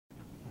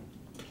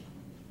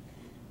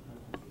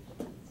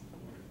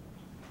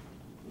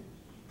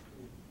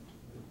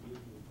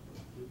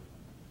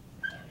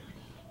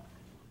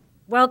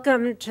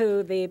Welcome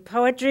to the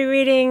poetry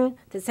reading,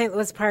 the St.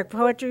 Louis Park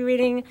poetry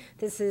reading.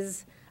 This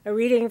is a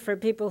reading for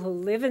people who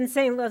live in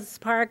St. Louis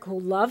Park, who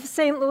love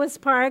St. Louis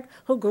Park,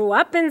 who grew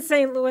up in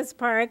St. Louis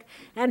Park,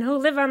 and who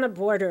live on the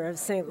border of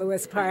St.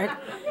 Louis Park.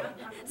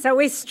 So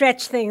we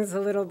stretch things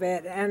a little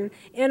bit. And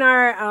in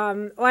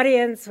our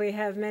audience, we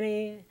have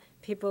many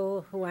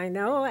people who I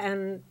know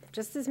and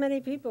just as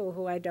many people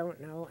who I don't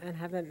know and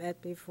haven't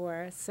met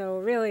before. So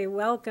really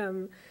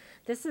welcome.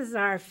 This is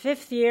our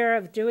 5th year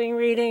of doing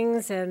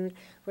readings, and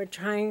we're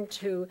trying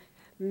to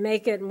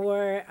make it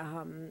more,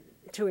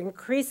 to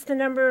increase the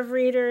number of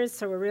readers.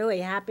 So we're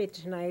really happy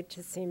tonight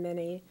to see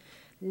many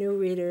new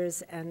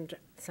readers and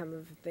some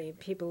of the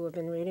people who have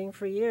been reading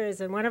for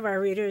years. And one of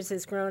our readers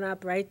has grown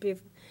up right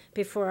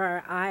before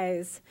our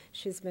eyes.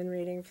 She's been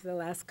reading for the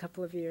last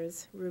couple of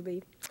years,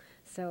 Ruby.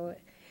 So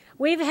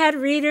we've had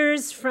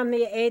readers from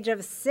the age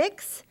of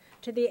 6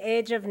 to the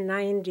age of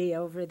 90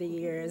 over the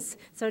years.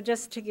 So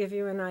just to give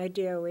you an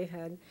idea, we've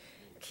had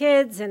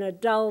kids and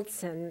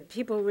adults and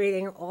people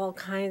reading all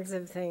kinds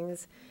of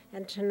things.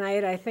 And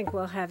tonight I think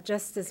we'll have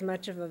just as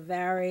much of a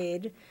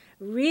varied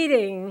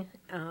reading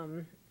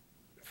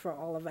for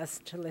all of us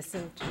to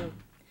listen to.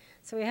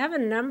 So we have a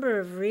number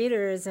of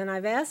readers, and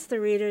I've asked the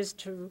readers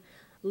to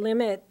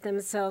limit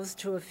themselves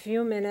to a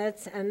few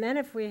minutes, and then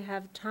if we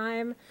have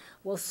time,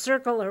 we'll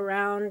circle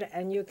around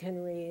and you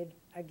can read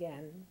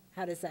again.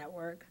 How does that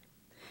work?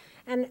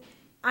 And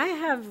I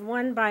have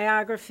one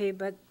biography,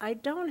 but I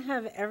don't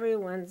have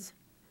everyone's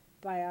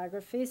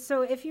biography.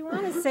 So if you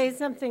want to say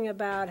something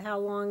about how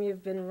long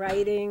you've been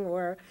writing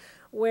or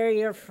where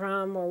you're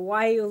from or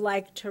why you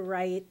like to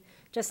write,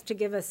 just to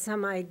give us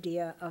some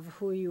idea of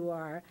who you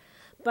are.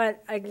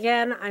 But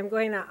again, I'm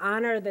going to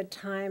honor the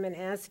time and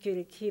ask you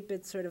to keep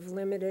it sort of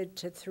limited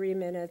to 3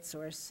 minutes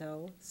or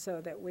so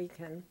that we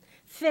can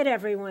fit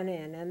everyone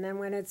in. And then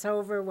when it's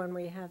over, when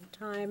we have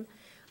time,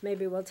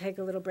 maybe we'll take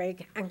a little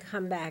break and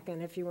come back,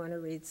 and if you want to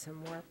read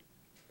some more.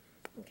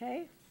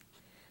 Okay?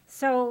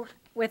 So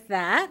with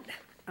that,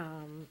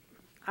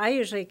 I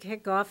usually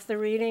kick off the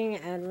reading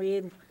and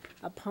read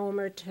a poem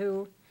or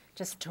two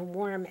just to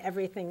warm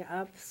everything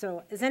up.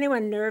 So is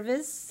anyone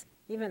nervous?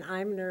 Even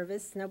I'm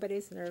nervous.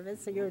 Nobody's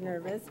nervous, so you're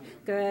nervous.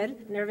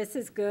 Good. Nervous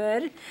is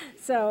good.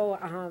 So,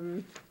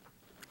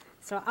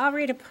 so I'll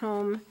read a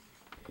poem,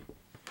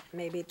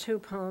 maybe 2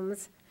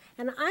 poems.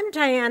 And I'm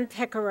Diane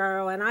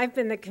Pecoraro, and I've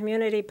been the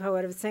community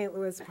poet of St.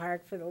 Louis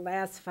Park for the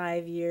last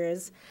 5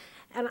 years.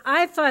 And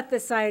I thought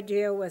this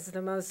idea was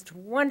the most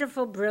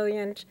wonderful,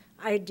 brilliant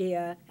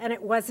idea, and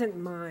it wasn't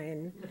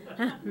mine.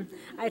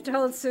 I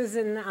told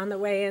Susan on the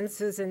way in,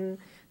 Susan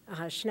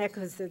Schneck,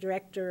 who's the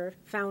director,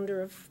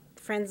 founder of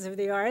Friends of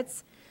the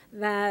Arts,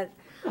 that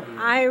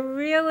I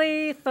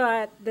really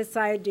thought this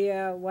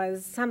idea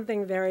was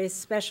something very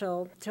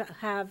special to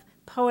have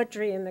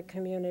poetry in the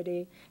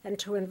community and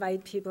to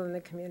invite people in the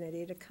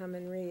community to come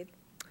and read.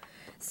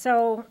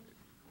 So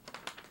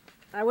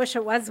I wish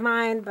it was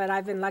mine, but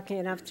I've been lucky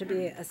enough to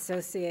be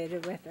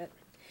associated with it.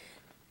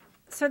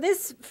 So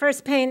this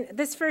first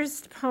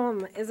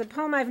poem is a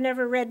poem I've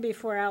never read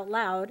before out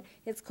loud.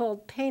 It's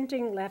called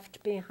Painting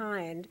Left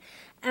Behind.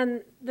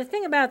 And the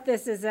thing about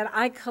this is that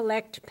I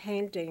collect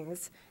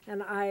paintings,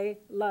 and I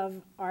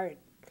love art.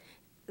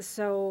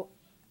 So,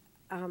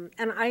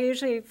 and I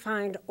usually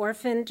find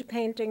orphaned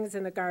paintings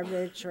in the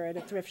garbage or at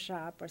a thrift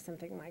shop or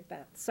something like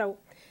that. So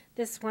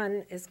this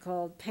one is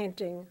called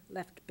Painting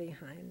Left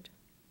Behind.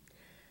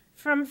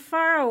 From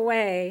far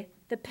away,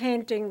 the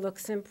painting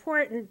looks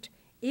important,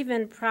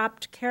 even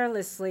propped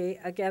carelessly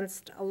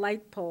against a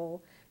light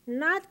pole,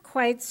 not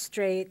quite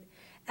straight,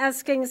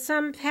 asking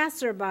some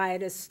passerby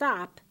to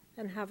stop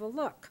and have a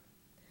look.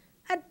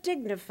 A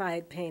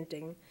dignified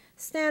painting,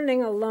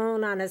 standing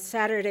alone on a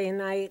Saturday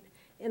night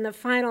in the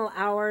final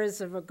hours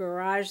of a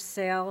garage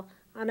sale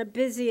on a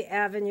busy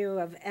avenue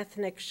of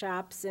ethnic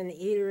shops and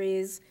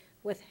eateries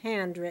with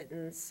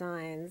handwritten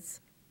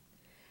signs.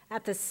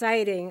 At the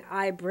sighting,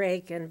 I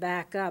brake and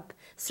back up,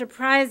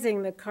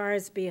 surprising the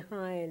cars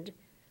behind.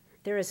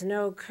 There is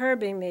no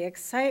curbing the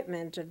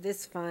excitement of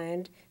this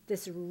find,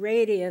 this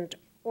radiant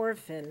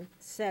orphan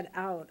set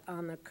out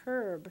on the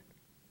curb.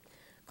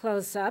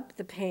 Close up,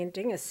 the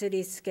painting, a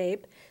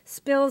cityscape,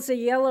 spills a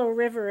yellow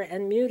river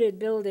and muted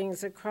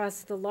buildings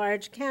across the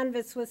large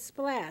canvas with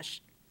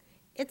splash.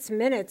 It's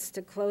minutes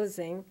to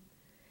closing.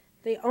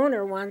 The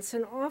owner wants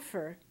an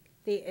offer.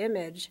 The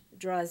image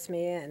draws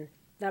me in.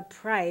 The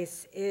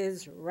price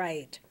is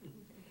right.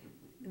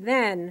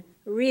 Then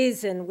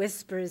reason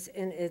whispers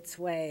in its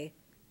way.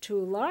 Too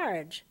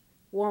large,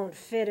 won't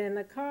fit in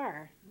the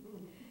car.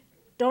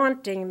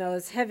 Daunting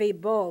those heavy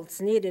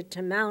bolts needed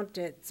to mount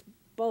its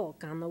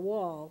bulk on the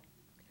wall.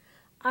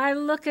 I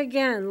look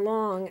again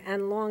long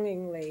and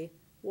longingly,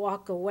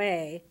 walk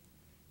away,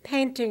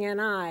 painting and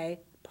I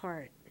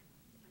part.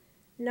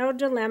 No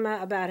dilemma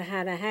about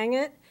how to hang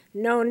it,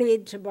 no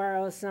need to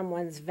borrow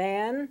someone's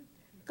van.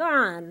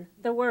 Gone,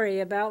 the worry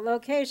about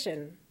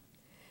location.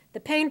 The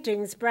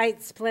painting's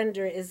bright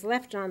splendor is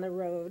left on the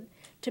road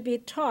to be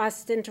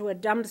tossed into a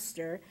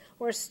dumpster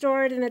or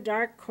stored in the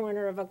dark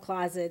corner of a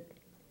closet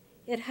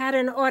It had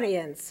an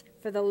audience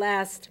for the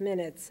last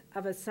minutes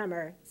of a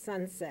summer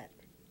sunset.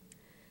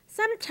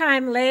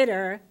 Sometime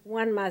later,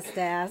 one must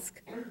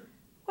ask,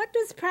 what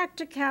does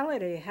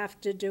practicality have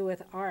to do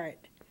with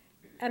art?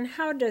 And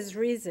how does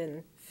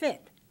reason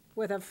fit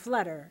with a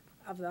flutter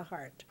of the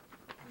heart?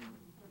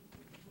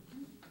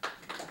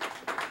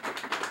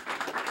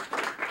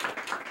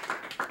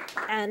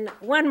 And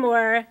one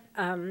more,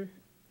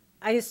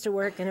 I used to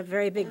work in a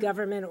very big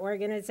government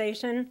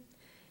organization,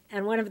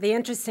 and one of the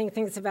interesting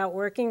things about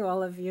working,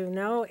 all of you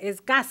know,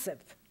 is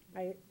gossip,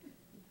 right?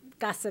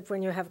 Gossip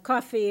when you have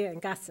coffee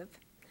and gossip.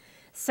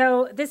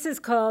 So this is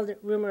called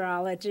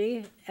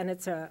rumorology, and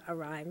it's a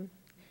rhyme,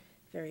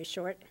 very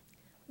short.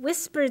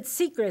 Whispered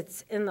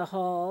secrets in the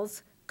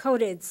halls,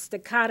 coded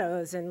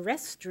staccatos in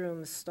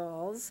restroom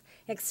stalls,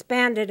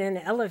 expanded in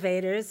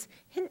elevators,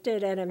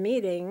 hinted at a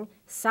meeting,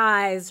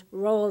 sighs,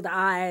 rolled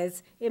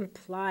eyes,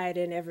 implied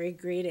in every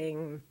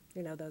greeting.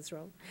 You know those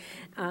roll.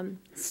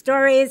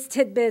 Stories,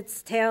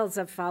 tidbits, tales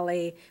of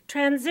folly,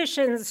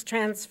 transitions,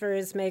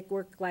 transfers make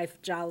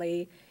work-life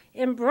jolly,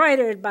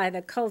 embroidered by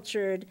the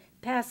cultured,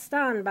 passed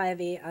on by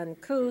the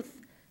uncouth,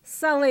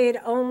 sullied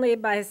only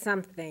by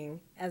something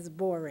as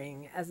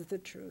boring as the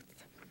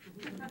truth.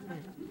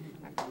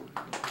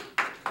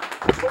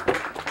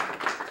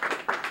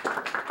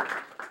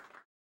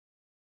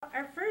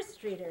 Our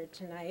first reader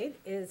tonight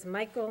is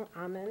Michael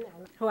Ammann,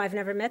 who I've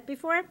never met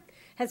before,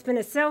 has been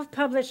a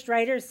self-published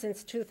writer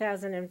since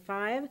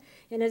 2005.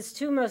 In his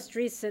two most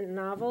recent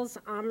novels,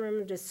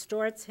 Amram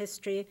distorts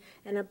history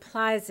and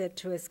applies it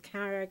to his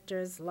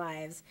characters'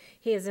 lives.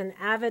 He is an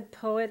avid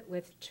poet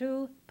with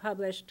 2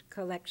 published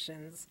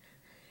collections.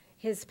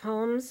 His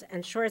poems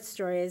and short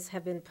stories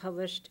have been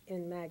published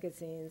in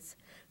magazines.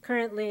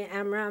 Currently,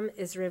 Amram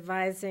is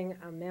revising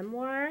a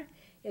memoir.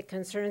 It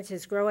concerns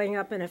his growing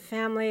up in a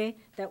family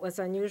that was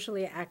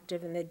unusually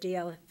active in the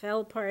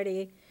DFL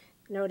party,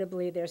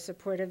 notably their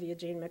support of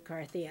Eugene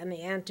McCarthy and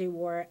the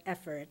anti-war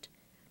effort.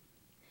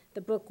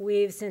 The book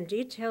weaves in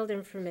detailed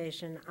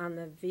information on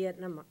the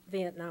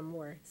Vietnam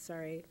War.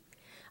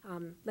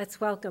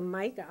 Let's welcome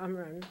Mike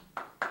Amram.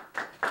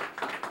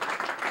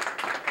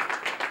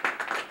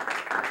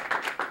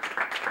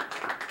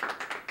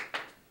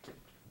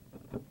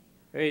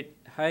 Great.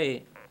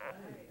 Hi.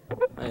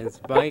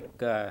 It's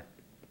Mike.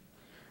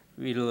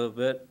 Read a little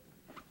bit.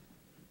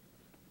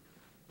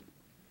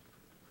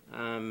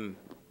 The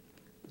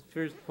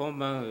first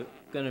poem I'm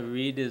going to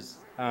read is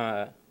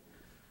about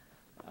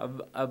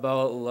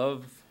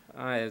love.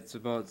 It's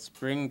about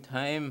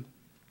springtime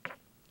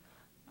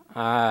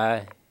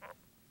and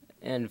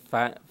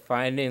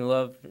finding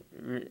love.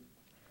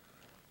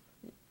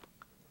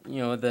 You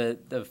know,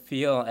 the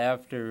feel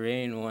after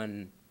rain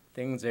when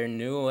things are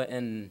new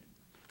and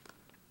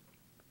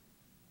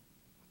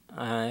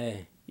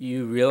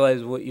you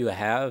realize what you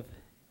have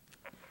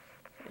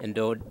and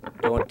don't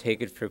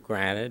take it for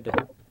granted.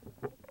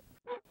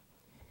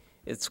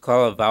 It's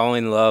called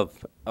Vowing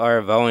Love,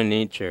 or Vowing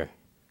Nature.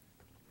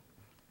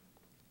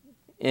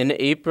 In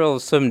April,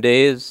 some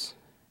days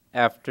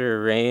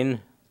after rain,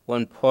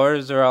 when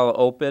pores are all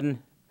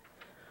open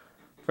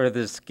for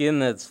the skin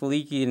that's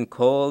leaky and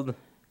cold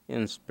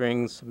in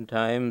spring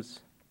sometimes,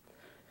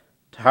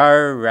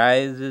 tar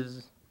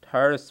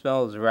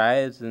smells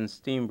rise and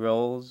steam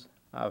rolls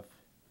off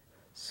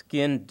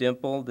skin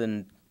dimpled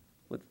and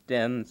with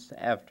dents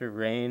after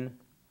rain.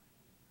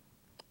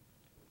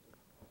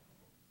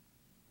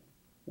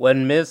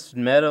 When mist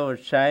meadows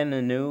shine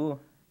anew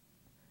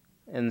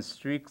and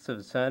streaks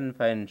of sun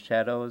find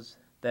shadows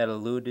that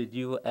eluded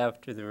you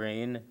after the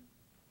rain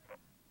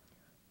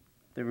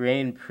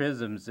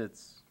prisms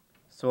its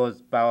so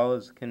its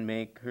boughs can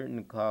make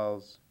curtain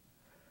calls.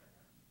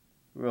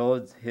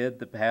 Roads hid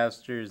the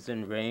pastures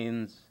in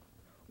rains,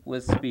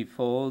 wispy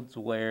folds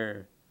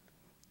where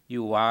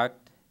you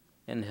walked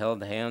and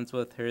held hands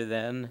with her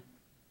then.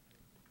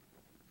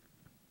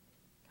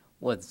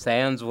 What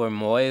sands were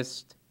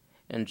moist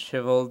and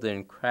shriveled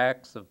in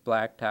cracks of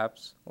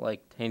blacktops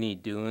like tiny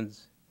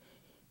dunes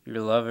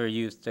your lover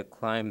used to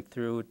climb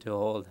through to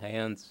hold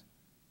hands.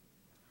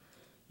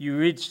 You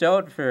reached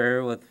out for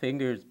her with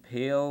fingers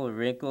pale,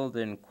 wrinkled,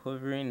 and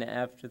quivering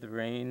after the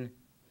rain.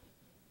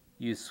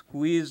 You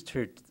squeezed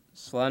her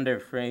slender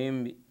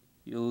frame.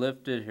 You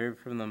lifted her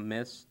from the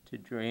mist to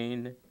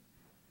drain.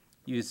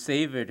 You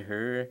savored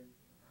her.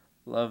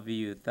 Love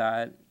you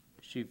thought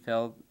she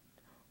felt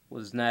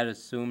was not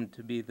assumed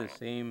to be the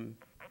same,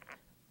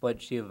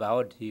 but she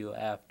avowed to you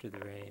after the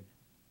rain.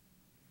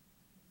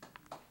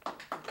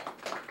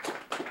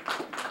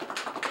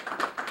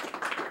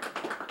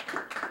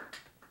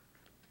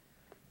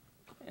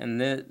 And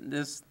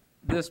this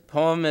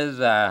poem is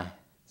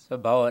it's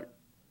about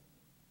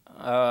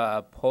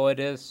a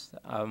poetess,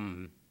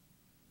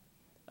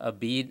 a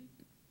beat,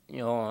 you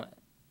know,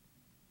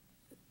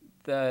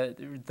 the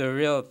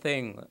real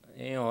thing.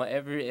 You know,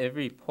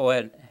 every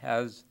poet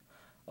has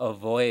a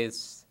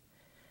voice,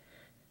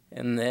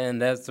 and then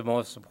that's the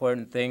most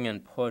important thing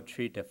in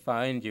poetry, to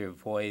find your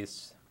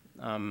voice.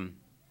 And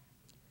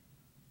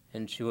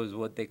she was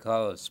what they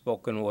call a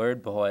spoken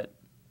word poet.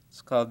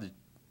 It's called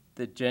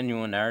the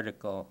genuine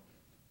article.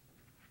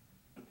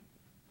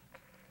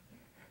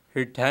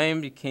 Her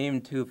time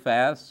became too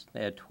fast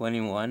at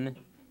 21.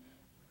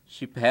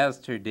 She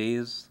passed her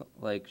days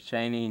like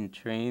shining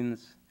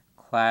trains,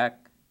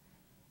 clack,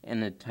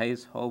 and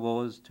entice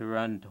hobos to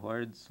run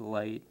towards the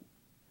light.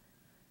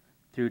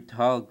 Through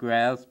tall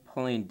grass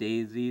pulling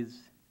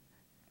daisies,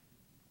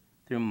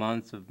 through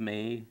months of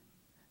May,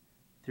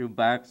 through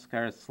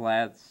boxcar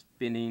slats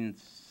spinning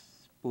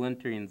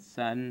splintering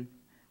sun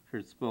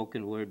for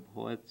spoken word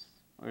poets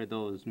or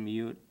those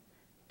mute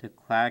to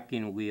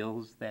clacking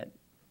wheels that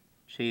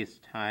chase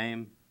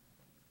time.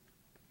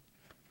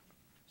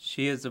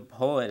 She is a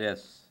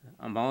poetess,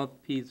 a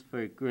mouthpiece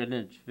for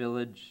Greenwich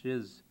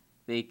Village's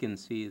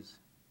vacancies,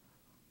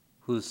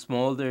 who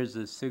smolders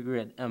a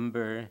cigarette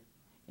ember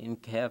in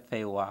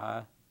Cafe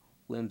Wa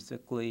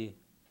whimsically.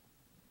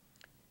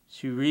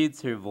 She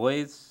reads her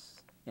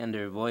voice, and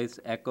her voice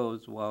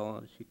echoes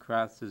while she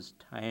crosses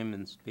time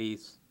and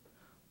space,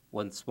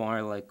 once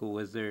more like a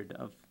wizard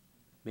of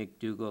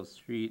McDougal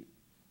Street,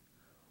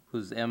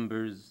 whose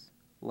embers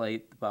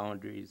light the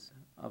boundaries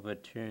of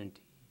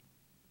eternity.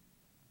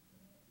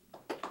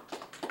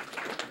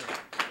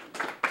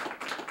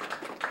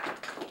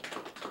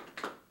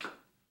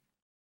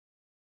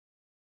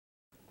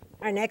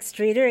 Our next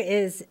reader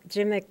is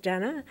Jim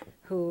McDonough,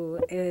 who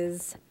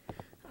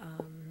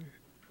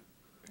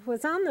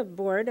was on the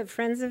board of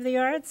Friends of the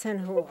Arts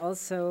and who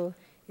also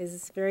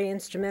is very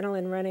instrumental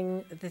in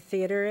running the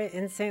theater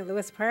in St.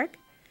 Louis Park.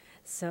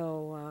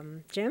 So,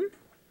 Jim?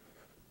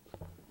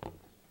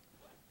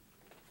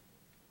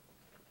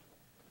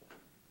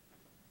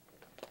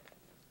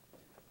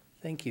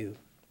 Thank you.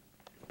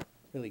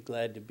 Really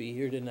glad to be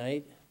here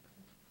tonight.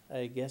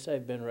 I guess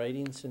I've been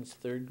writing since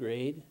 3rd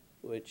grade,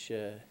 which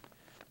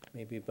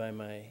maybe by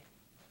my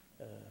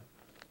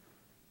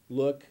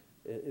look,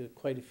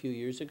 quite a few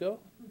years ago.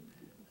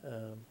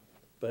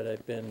 But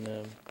I've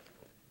been,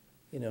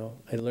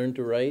 I learned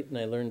to write, and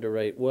I learned to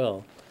write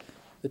well.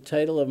 The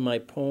title of my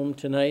poem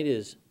tonight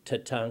is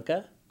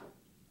Tatanka.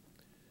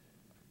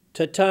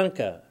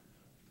 Tatanka,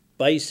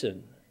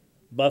 bison,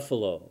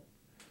 buffalo,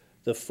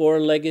 the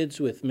four-leggeds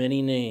with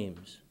many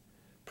names,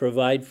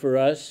 provide for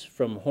us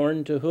from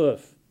horn to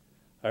hoof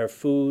our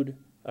food,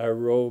 our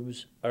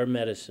robes, our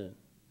medicine.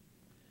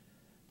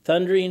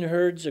 Thundering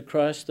herds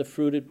across the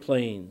fruited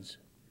plains,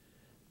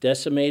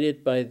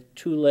 decimated by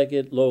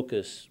two-legged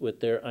locusts with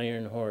their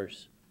iron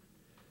horse,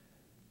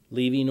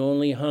 leaving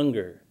only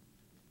hunger,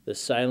 the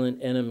silent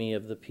enemy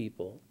of the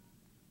people.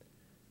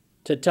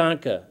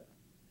 Tatanka,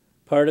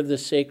 part of the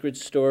sacred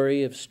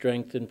story of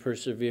strength and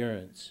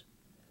perseverance,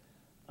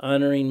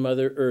 honoring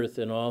Mother Earth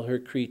and all her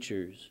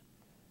creatures.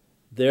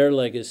 Their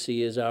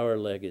legacy is our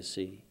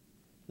legacy,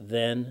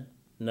 then,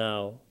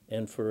 now,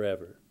 and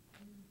forever.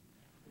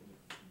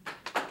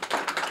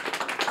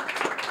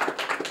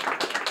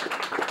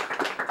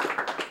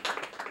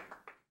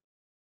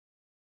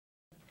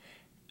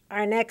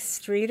 Our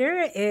next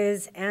reader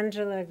is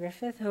Angela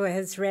Griffith, who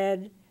has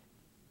read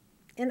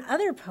in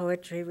other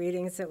poetry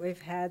readings that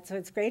we've had, so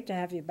it's great to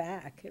have you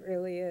back. It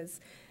really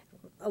is.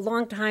 A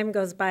long time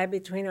goes by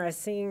between our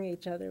seeing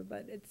each other,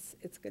 but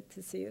it's good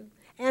to see you.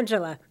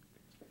 Angela.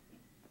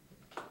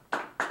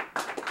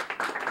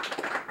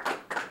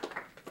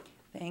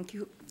 Thank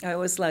you. I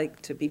always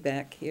like to be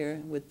back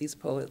here with these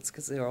poets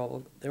because they're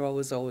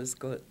always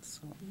good.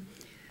 So,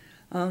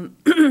 I'm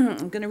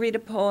going to read a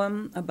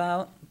poem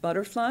about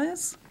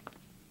butterflies.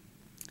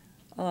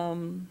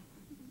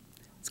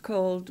 It's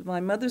called My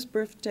Mother's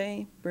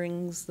Birthday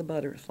Brings the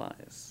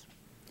Butterflies.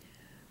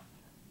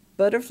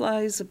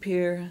 Butterflies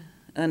appear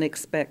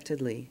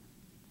unexpectedly,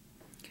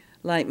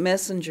 like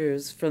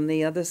messengers from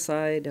the other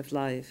side of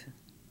life,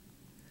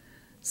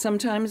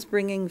 sometimes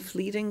bringing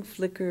fleeting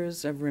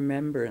flickers of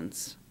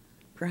remembrance,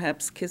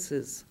 perhaps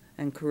kisses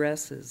and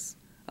caresses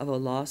of a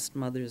lost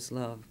mother's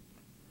love.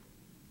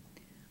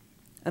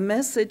 A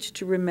message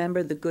to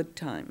remember the good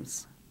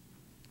times.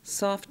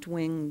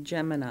 Soft-winged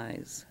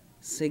Geminis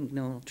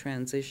signal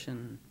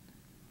transition,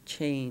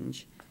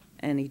 change,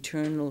 and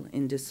eternal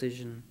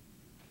indecision.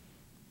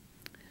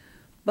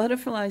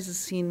 Butterflies are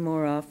seen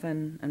more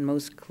often and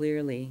most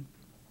clearly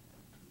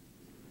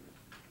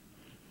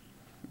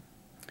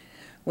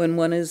when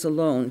one is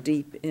alone,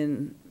 deep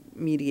in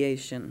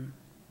mediation,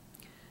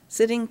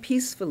 sitting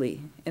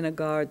peacefully in a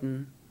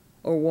garden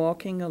or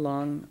walking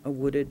along a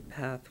wooded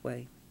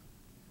pathway.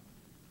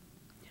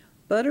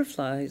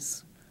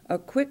 Butterflies are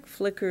quick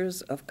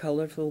flickers of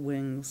colorful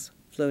wings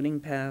floating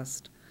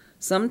past,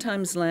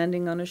 sometimes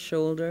landing on a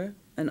shoulder,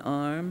 an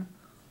arm,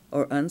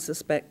 or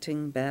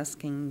unsuspecting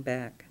basking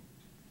back,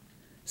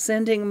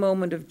 sending a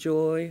moment of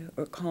joy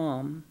or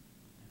calm.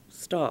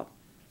 Stop,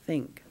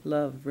 think,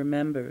 love,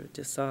 remember,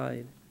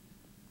 decide.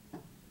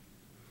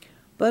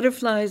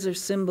 Butterflies are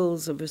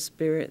symbols of a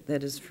spirit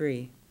that is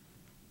free.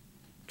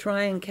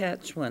 Try and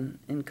catch one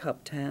in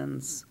cupped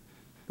hands,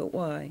 but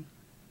why?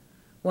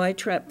 Why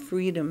trap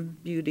freedom,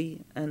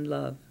 beauty, and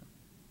love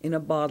in a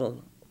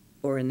bottle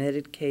or a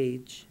netted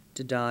cage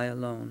to die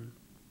alone?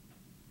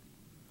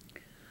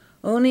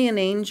 Only an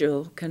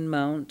angel can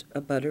mount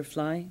a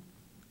butterfly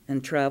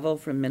and travel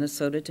from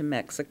Minnesota to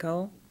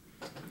Mexico,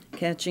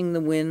 catching the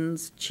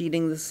winds,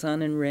 cheating the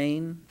sun and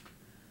rain,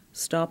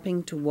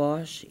 stopping to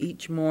wash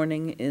each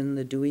morning in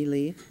the dewy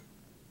leaf.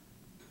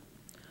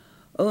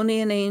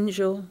 Only an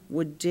angel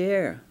would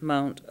dare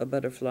mount a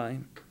butterfly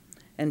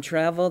and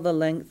travel the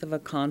length of a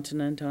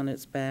continent on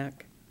its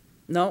back,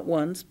 not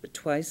once but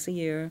twice a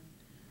year,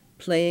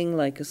 playing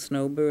like a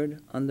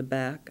snowbird on the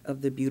back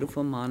of the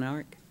beautiful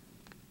monarch.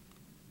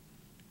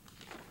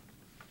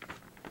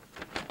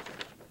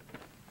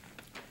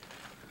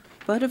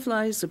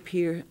 Butterflies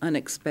appear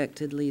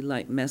unexpectedly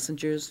like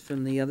messengers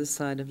from the other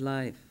side of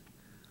life.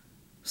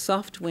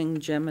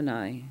 Soft-winged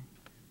Gemini,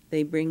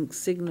 they bring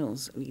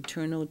signals of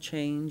eternal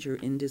change or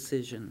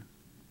indecision.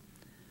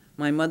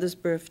 My mother's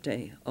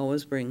birthday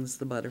always brings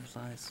the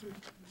butterflies.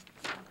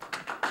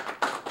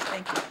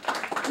 Thank you.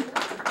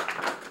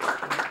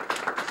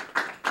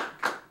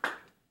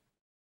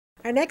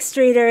 Our next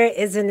reader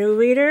is a new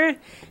reader,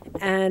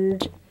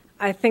 and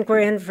I think we're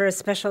in for a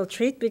special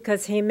treat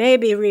because he may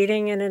be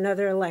reading in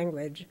another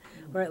language,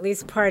 or at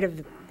least part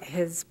of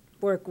his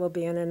work will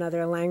be in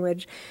another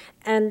language.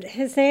 And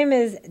his name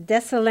is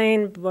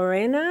Dessalane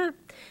Borena,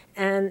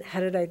 and how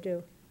did I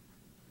do?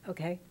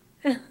 Okay.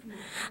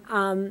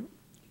 And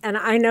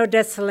I know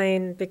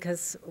Dessalane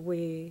because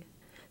we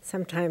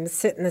sometimes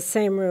sit in the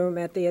same room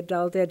at the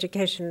adult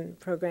education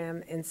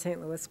program in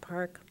St. Louis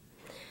Park.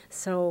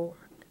 So,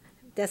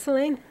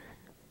 Dessalane,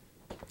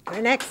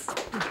 you're next.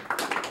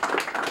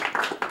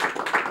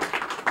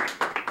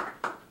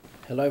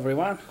 Hello,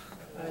 everyone.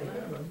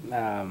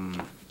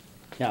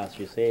 Yeah, as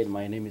you said,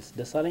 my name is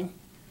Dessalane.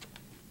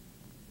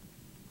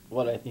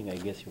 Well, I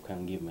guess you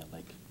can give me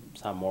like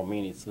some more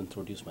minutes to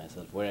introduce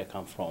myself, where I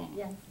come from.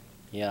 Yes.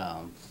 Yeah,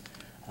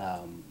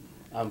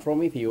 I'm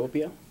from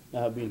Ethiopia. I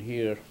have been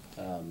here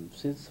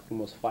since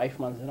almost 5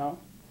 months now.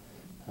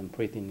 I'm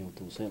pretty new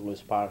to St.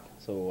 Louis Park,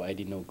 so I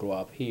did not grow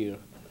up here,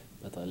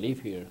 but I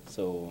live here.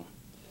 So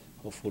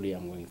hopefully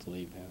I'm going to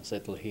live and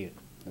settle here.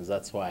 And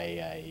that's why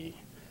I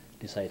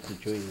decided to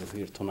join you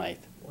here tonight.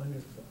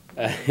 Wonderful.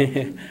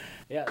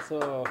 Yeah,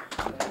 so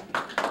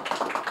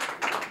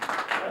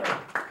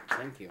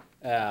thank you.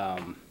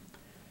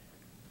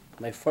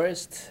 My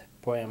first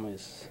poem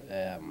is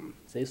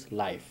says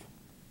life.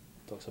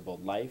 Talks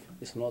about life.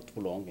 It's not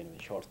too long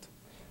and short.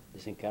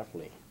 Listen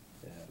carefully.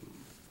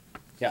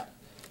 Yeah.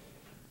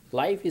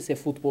 Life is a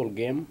football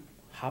game,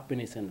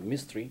 happiness and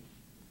mystery,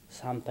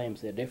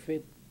 sometimes a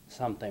defeat,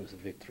 sometimes a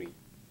victory.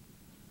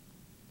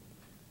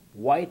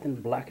 White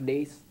and black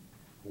days,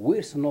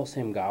 wears no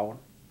same gown.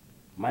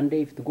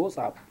 Monday if it goes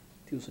up,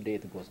 Tuesday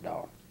it goes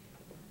down.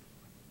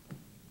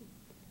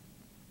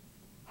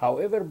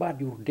 However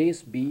bad your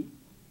days be,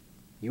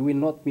 you will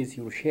not miss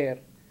your share.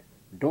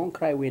 Don't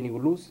cry when you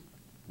lose,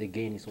 the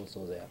gain is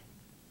also there.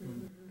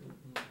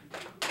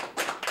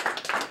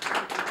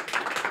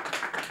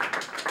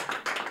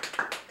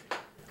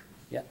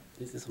 Yeah,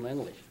 this is in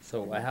English.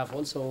 So I have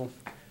also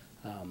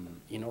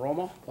in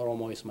Oromo.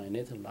 Oromo is my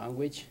native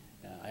language.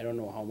 I don't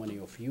know how many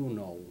of you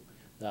know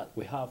that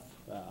we have,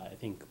 I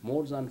think,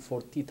 more than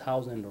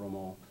 40,000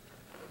 Oromo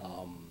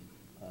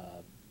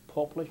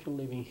population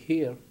living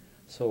here.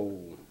 So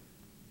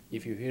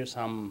if you hear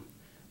some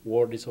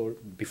words or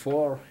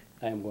before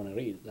I'm going to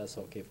read, that's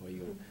okay for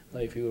you.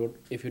 But if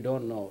you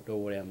don't know,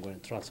 don't worry, I'm going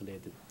to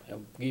translate it.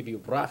 I'll give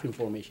you rough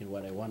information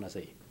what I want to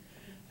say.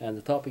 And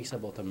the topic is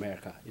about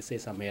America. It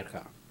says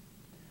America.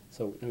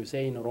 So when we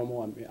say in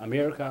Oromo,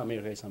 America,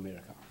 America is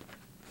America.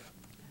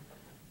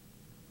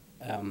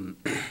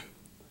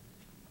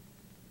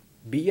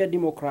 Biyya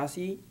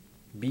dimokiraasii,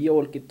 biyya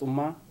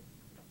walqixxummaa,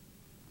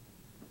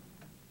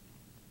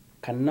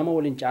 kan nama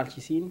waliin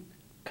caalchisiin,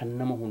 kan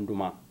nama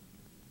hundumaa.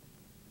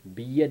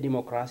 Biyya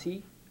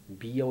dimokiraasii,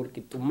 biyya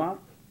walqixxummaa,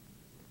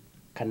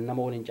 kan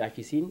nama waliin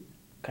caalchisiin,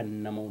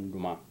 kan nama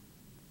hundumaa.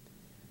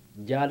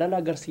 Jaalala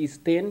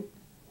agarsiisteen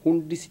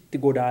hundi sitti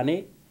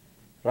godaanee,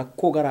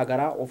 rakkoo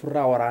garaagaraa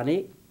ofirraa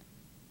waraanee,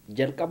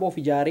 jalqaba of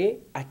ijaaree,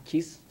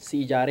 achis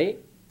si ijaaree,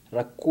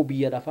 rakkoo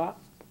biyya lafaa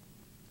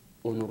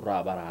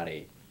onurraa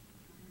baraaree.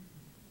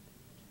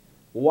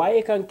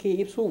 Waa'ee kan kee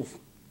ibsuuf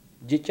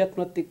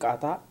jechatu natti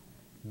qaataa,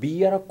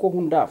 biyya rakkoo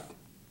hundaaf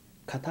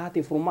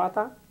kataate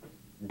furmaata,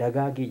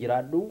 dagaagee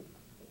jiraadhu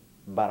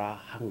baraa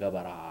hanga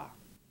baraa.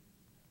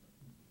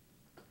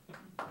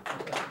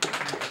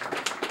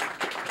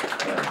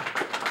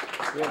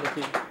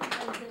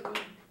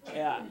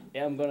 Yeah,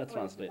 I'm going to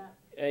translate.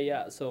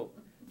 Yeah, so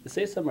it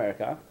says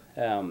America.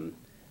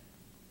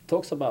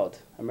 Talks about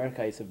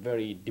America is a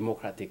very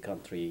democratic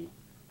country,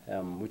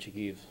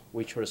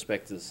 which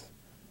respects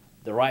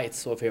the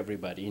rights of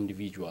everybody,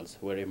 individuals,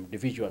 where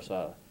individuals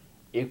are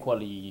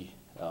equally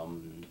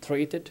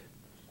treated,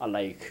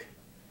 unlike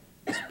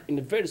in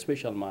a very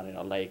special manner,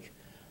 unlike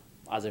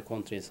other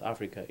countries,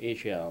 Africa,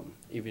 Asia,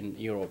 even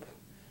Europe.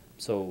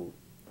 So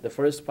the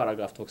first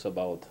paragraph talks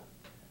about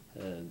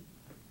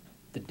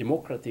the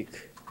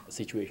democratic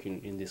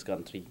situation in this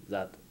country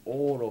that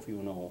all of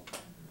you know.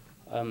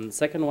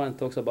 Second one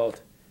talks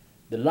about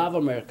the love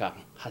America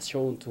has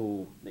shown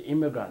to the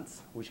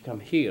immigrants which come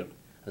here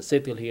and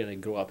settle here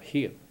and grow up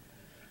here.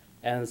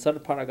 And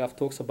third paragraph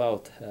talks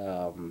about,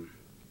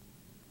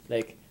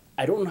 like,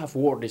 I don't have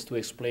words to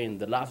explain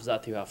the love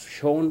that you have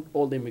shown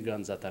all the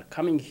immigrants that are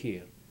coming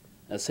here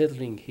and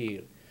settling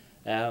here.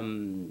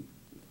 In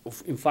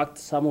fact,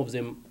 some of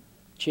them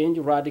change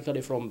radically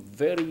from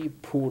very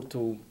poor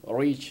to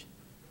rich,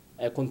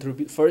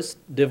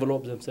 first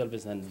develop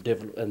themselves and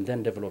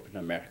then develop in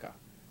America.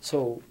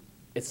 So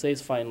it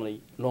says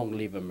finally, long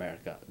live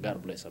America,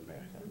 God bless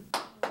America.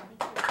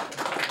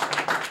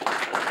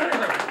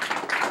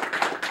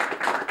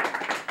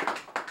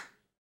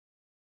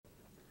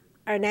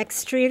 Our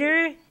next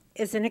reader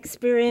is an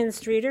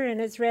experienced reader and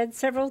has read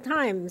several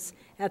times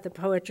at the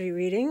poetry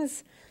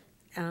readings.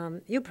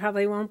 You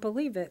probably won't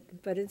believe it,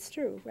 but it's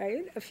true,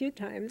 right? A few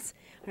times.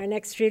 Our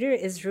next reader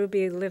is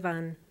Ruby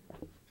Levan.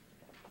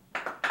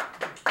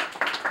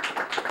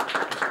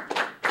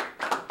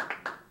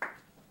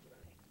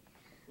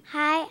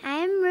 Hi,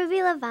 I'm Ruby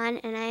Levan,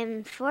 and I'm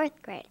in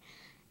 4th grade.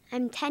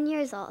 I'm 10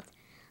 years old.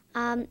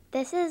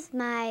 This is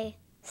my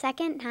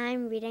second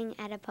time reading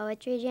at a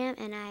poetry jam,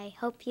 and I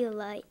hope you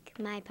like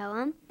my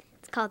poem.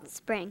 It's called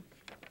Spring.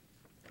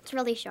 It's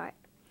really short.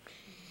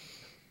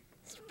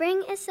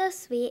 Spring is so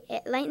sweet,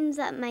 it lightens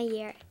up my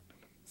year.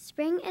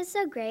 Spring is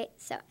so great,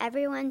 so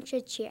everyone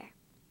should cheer.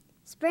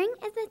 Spring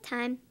is the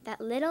time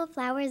that little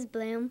flowers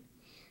bloom.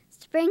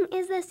 Spring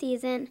is the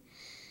season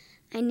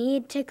I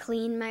need to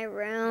clean my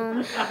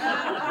room.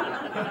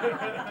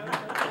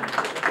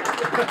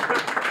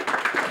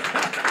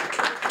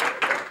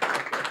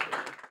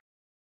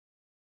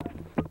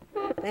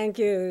 Thank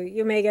you.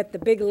 You may get the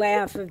big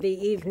laugh of the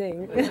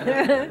evening.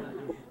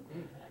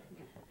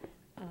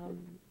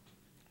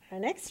 Our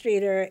next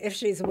reader, if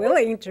she's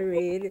willing to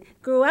read,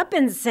 grew up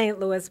in St.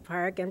 Louis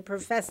Park and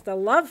professed a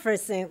love for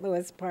St.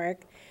 Louis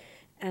Park.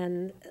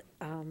 And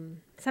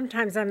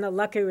sometimes I'm the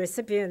lucky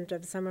recipient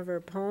of some of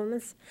her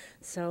poems.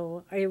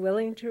 So are you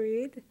willing to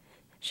read?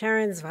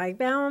 Sharon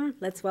Zweigbaum.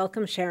 Let's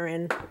welcome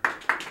Sharon.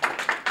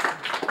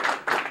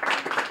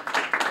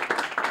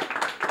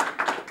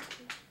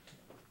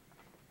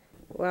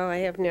 Well, I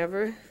have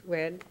never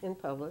read in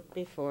public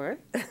before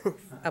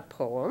a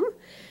poem,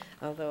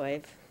 although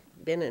I've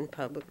been in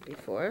public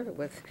before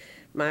with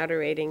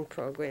moderating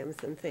programs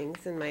and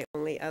things, and my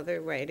only other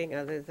writing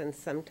other than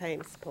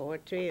sometimes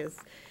poetry is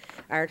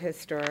art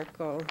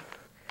historical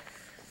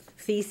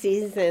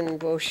theses and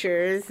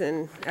brochures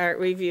and art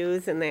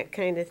reviews and that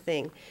kind of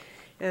thing.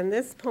 And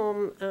this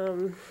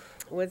poem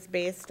was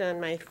based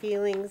on my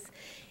feelings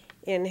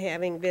in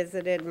having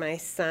visited my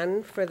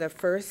son for the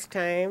first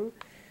time,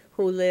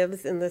 who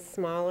lives in the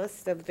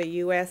smallest of the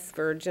U.S.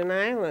 Virgin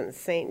Islands,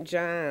 St.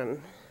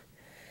 John.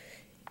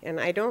 And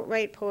I don't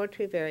write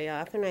poetry very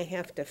often. I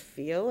have to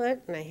feel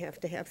it, and I have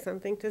to have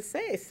something to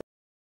say.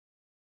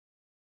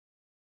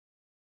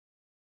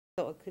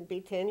 So it could be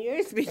 10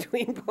 years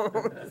between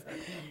poems.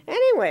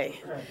 Anyway,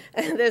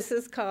 this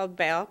is called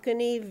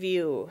Balcony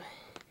View.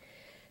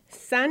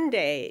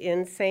 Sunday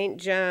in St.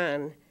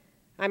 John,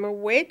 I'm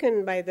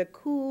awakened by the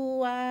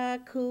coo-ah,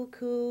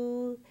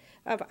 coo-coo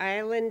of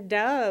island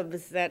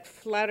doves that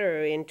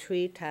flutter in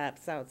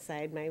treetops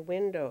outside my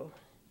window.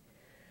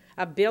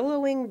 A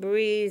billowing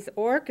breeze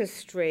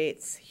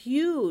orchestrates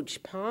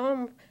huge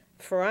palm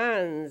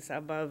fronds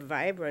above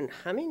vibrant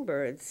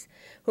hummingbirds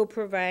who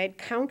provide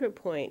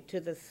counterpoint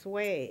to the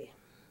sway.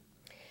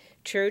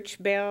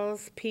 Church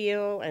bells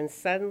peal, and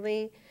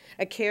suddenly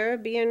a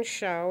Caribbean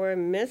shower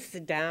mists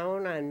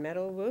down on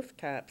metal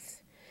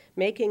rooftops,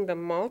 making the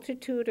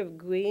multitude of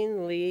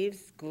green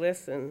leaves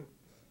glisten.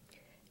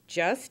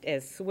 Just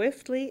as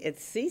swiftly it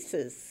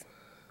ceases.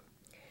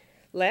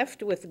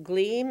 Left with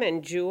gleam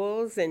and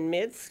jewels in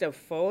midst of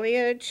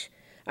foliage,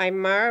 I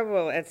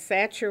marvel at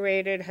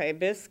saturated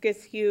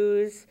hibiscus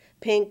hues,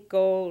 pink,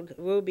 gold,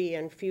 ruby,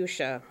 and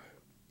fuchsia.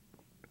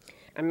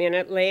 A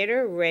minute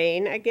later,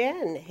 rain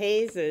again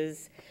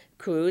hazes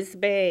Cruz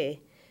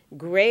Bay,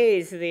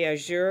 graze the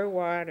azure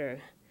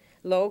water.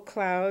 Low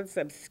clouds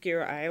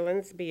obscure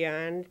islands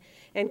beyond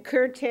and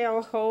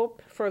curtail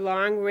hope for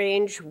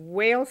long-range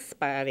whale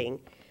spotting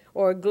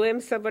or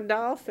glimpse of a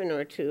dolphin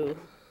or two.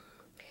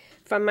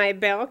 From my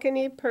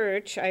balcony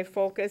perch, I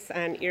focus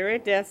on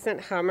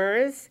iridescent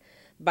hummers,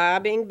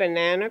 bobbing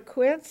banana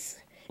quits,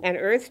 and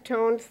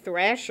earth-toned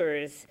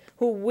thrashers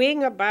who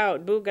wing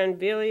about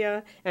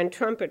bougainvillea and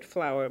trumpet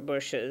flower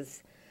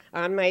bushes.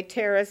 On my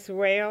terrace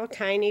rail,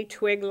 tiny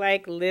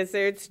twig-like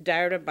lizards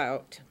dart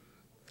about.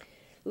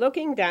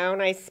 Looking down,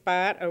 I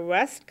spot a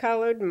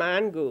rust-colored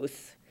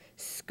mongoose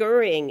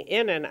scurrying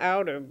in and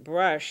out of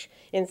brush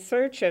in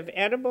search of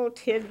edible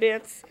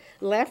tidbits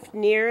left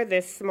near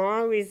this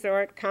small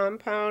resort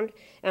compound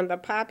and the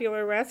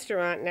popular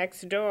restaurant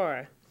next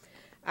door.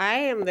 I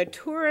am the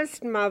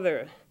tourist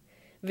mother,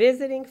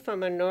 visiting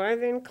from a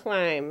northern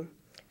clime.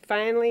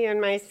 Finally, in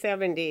my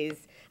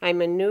 70s, I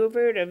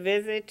maneuvered a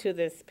visit to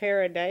this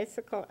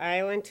paradisical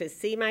island to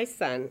see my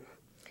son,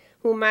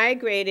 who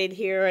migrated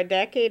here a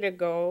decade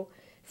ago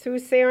through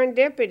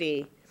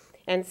serendipity.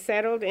 and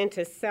settled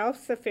into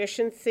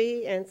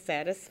self-sufficiency and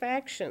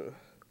satisfaction.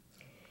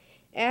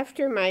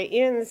 After my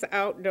inn's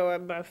outdoor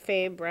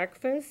buffet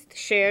breakfast,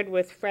 shared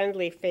with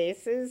friendly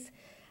faces,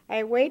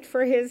 I wait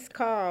for his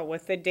call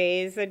with the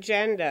day's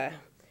agenda.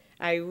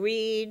 I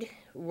read,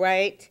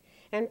 write,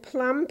 and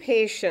plumb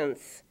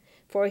patience,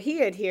 for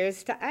he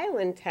adheres to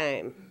island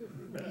time.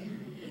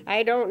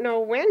 I don't know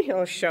when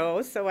he'll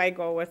show, so I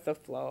go with the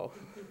flow.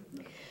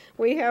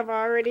 We have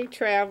already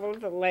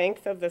traveled the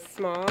length of the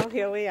small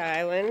hilly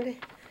island.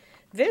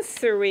 This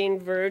serene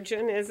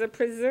virgin is a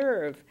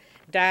preserve,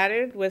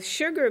 dotted with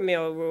sugar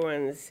mill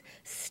ruins,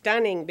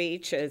 stunning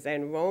beaches,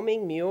 and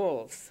roaming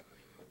mules.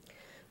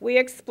 We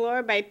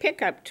explore by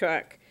pickup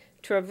truck,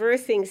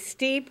 traversing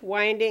steep,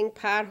 winding,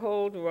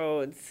 potholed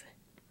roads.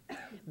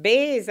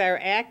 Bays are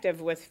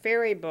active with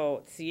ferry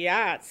boats,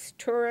 yachts,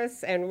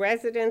 tourists, and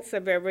residents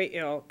of every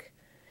ilk.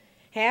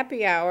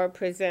 Happy Hour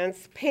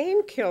presents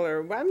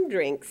painkiller rum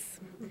drinks,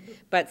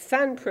 but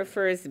Son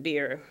prefers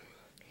beer.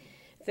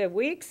 The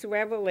week's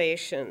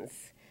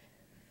revelations.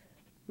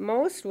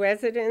 Most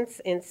residents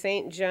in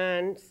St.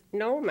 John's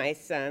know my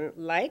son,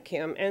 like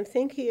him, and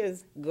think he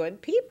is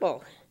good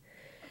people.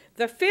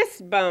 The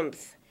fist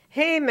bumps,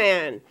 hey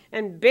man,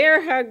 and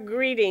bear hug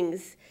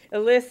greetings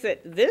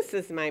elicit, this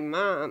is my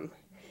mom,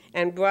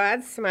 and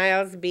broad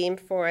smiles beam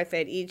forth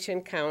at each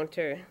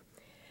encounter.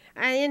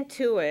 I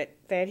intuit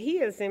that he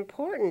is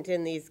important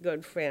in these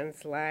good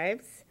friends'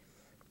 lives.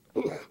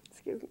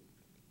 Excuse me.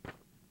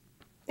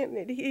 And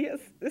that he is,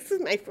 this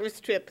is my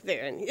first trip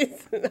there, and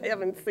I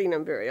haven't seen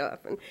him very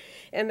often,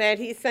 and that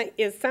he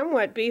is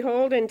somewhat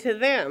beholden to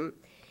them.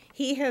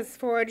 He has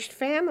forged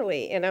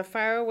family in a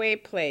faraway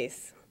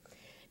place.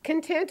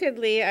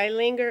 Contentedly, I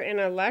linger in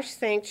a lush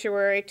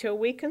sanctuary till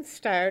we can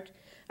start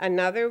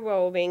another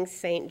roving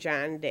St.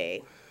 John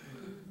day.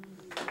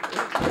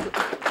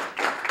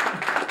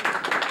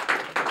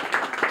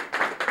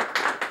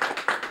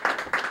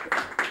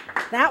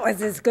 That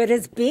was as good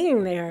as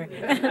being there.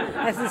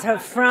 This is her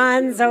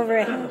Franz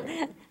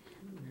overhead.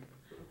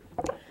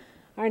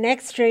 Our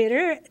next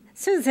reader,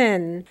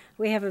 Susan.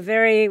 We have a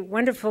very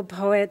wonderful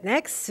poet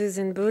next,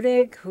 Susan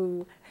Budig,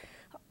 who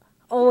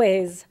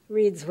always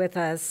reads with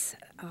us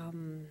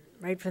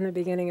right from the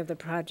beginning of the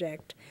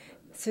project.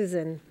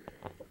 Susan.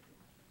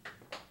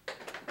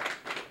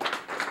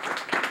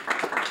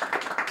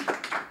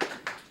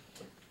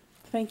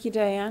 Thank you,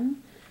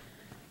 Diane.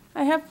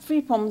 I have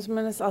 3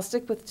 poems. I'll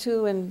stick with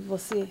 2, and we'll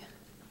see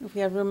if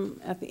we have room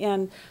at the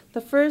end.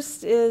 The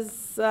first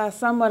is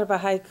somewhat of a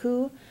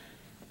haiku,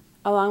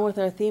 along with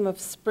our theme of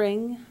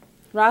spring.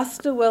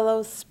 Rasta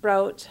willows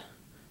sprout,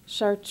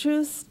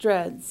 chartreuse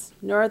dreads,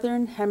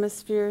 northern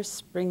hemisphere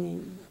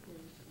springing.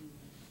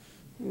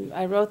 And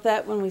I wrote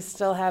that when we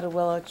still had a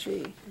willow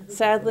tree.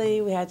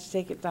 Sadly, we had to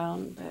take it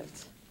down, but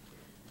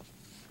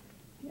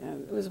yeah,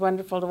 it was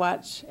wonderful to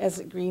watch as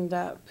it greened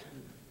up.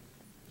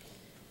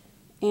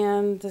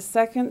 And the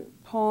second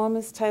poem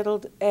is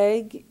titled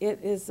Egg. It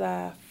is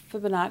a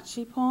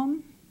Fibonacci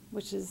poem,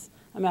 which is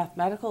a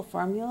mathematical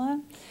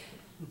formula.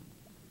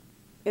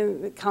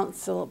 It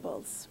counts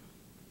syllables.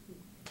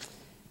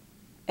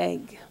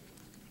 Egg.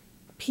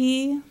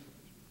 Pea,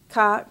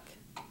 cock,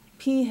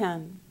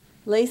 peahen,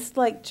 laced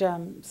like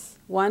gems,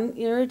 one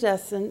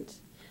iridescent,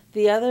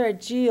 the other a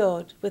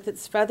geode with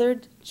its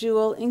feathered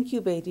jewel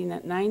incubating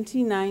at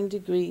 99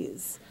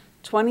 degrees.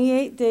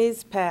 28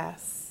 days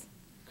pass.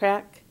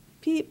 Crack,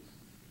 peep.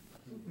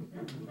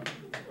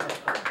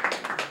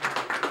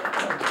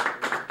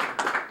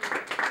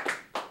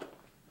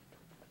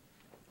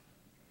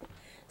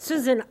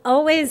 Susan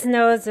always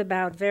knows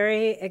about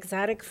very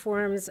exotic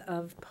forms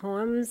of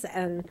poems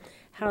and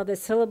how the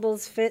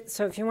syllables fit.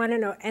 So if you want to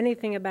know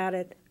anything about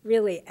it,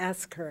 really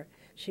ask her.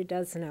 She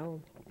does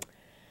know.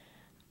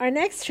 Our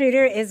next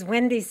reader is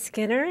Wendy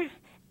Skinner.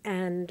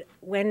 And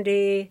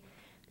Wendy,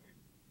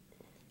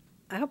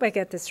 I hope I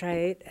get this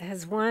right,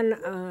 has won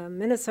a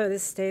Minnesota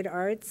State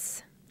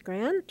Arts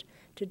grant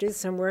to do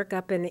some work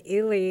up in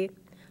Ely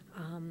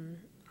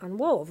on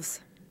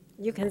wolves.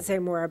 You can say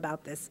more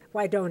about this.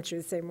 Why don't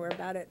you say more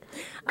about it?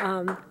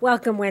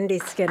 Welcome, Wendy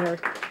Skinner.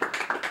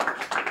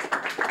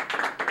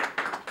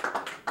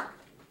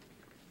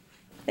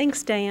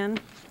 Thanks, Diane.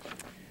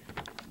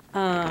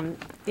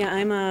 Yeah,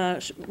 I'm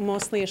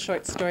mostly a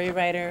short story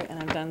writer, and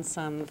I've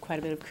done quite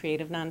a bit of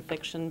creative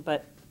nonfiction,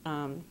 but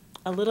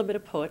a little bit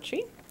of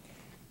poetry.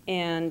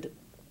 And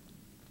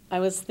I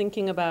was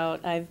thinking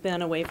about, I've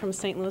been away from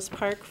St. Louis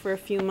Park for a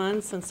few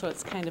months, and so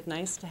it's kind of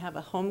nice to have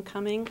a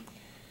homecoming.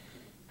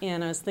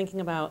 And I was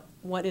thinking about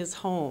what is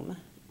home.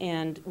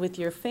 And with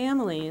your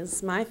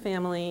families, my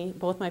family,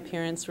 both my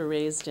parents were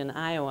raised in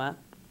Iowa,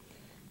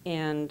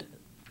 and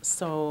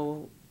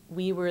so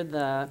we were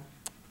the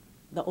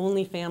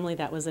only family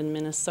that was in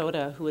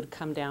Minnesota who would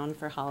come down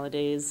for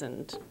holidays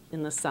and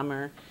in the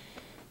summer.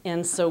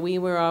 And so we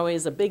were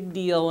always a big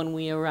deal when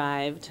we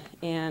arrived,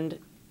 and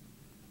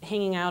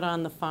hanging out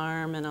on the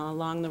farm and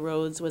along the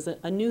roads was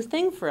a new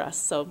thing for us.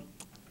 So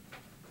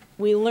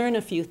we learn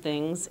a few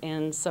things,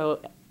 and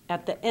so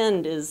at the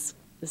end is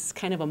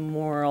kind of a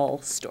moral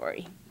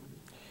story.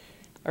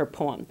 or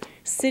poem,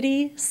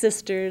 City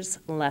Sisters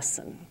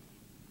Lesson.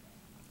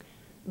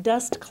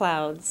 Dust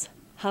clouds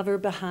hover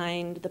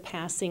behind the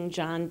passing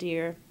John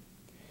Deere.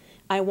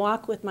 I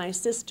walk with my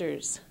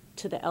sisters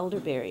to the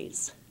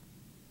elderberries.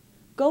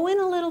 Go in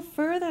a little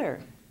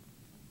further.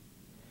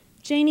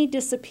 Janie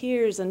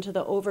disappears into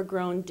the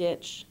overgrown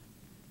ditch.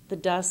 The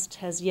dust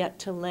has yet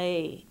to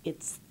lay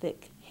its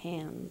thick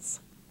hands.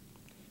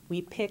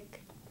 We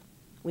pick,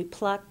 we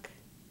pluck,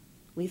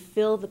 we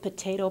fill the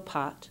potato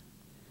pot,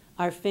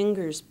 our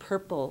fingers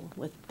purple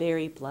with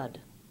berry blood.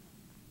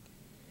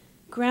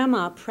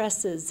 Grandma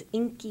presses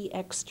inky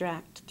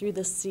extract through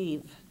the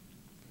sieve.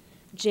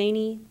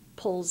 Janie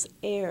pulls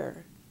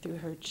air through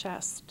her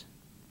chest.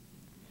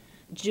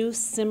 Juice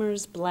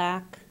simmers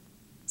black,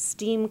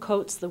 steam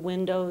coats the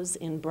windows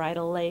in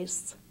bridal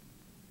lace.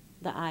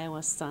 The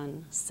Iowa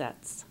sun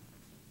sets.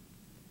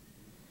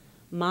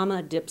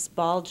 Mama dips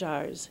ball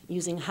jars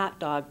using hot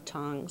dog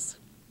tongs.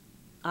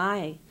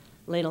 I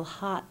ladle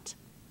hot,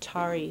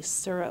 tarry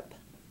syrup.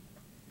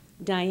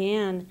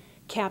 Diane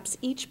caps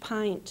each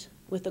pint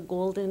with a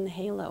golden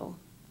halo.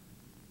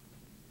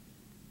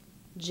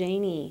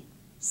 Janie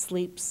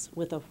sleeps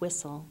with a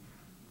whistle,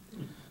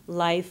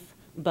 life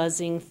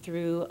buzzing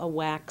through a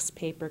wax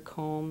paper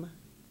comb.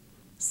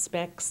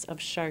 Specks of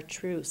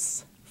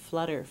chartreuse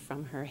flutter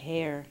from her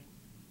hair.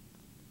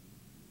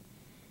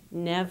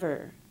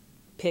 Never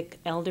pick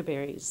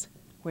elderberries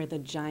where the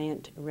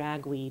giant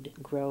ragweed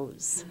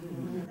grows.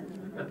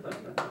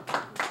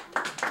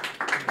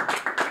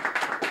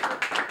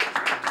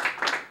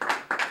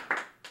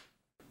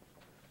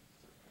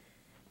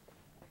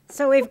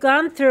 So we've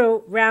gone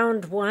through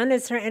round one.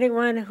 Is there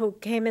anyone who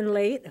came in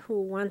late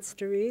who wants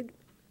to read?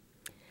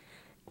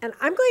 And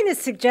I'm going to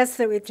suggest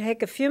that we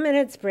take a few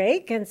minutes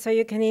break, and so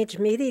you can each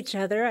meet each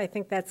other. I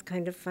think that's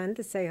kind of fun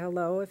to say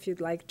hello if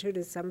you'd like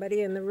to somebody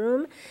in the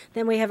room.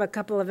 Then we have a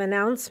couple of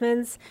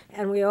announcements,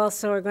 and we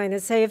also are going to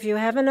say if you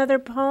have another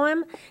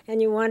poem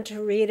and you want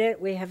to read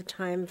it, we have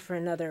time for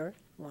another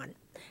one.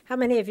 How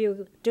many of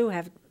you do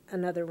have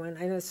another one?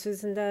 I know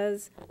Susan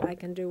does. I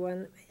can do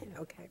one.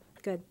 Okay,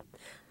 good.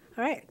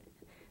 All right.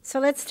 So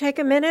let's take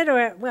a minute,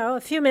 or, well,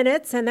 a few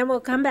minutes, and then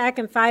we'll come back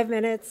in 5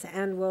 minutes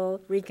and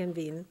we'll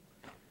reconvene.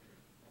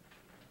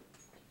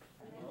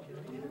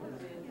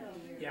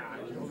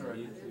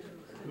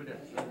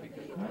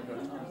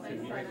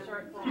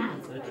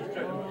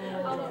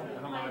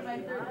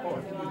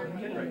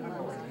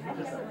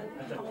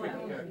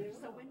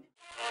 So when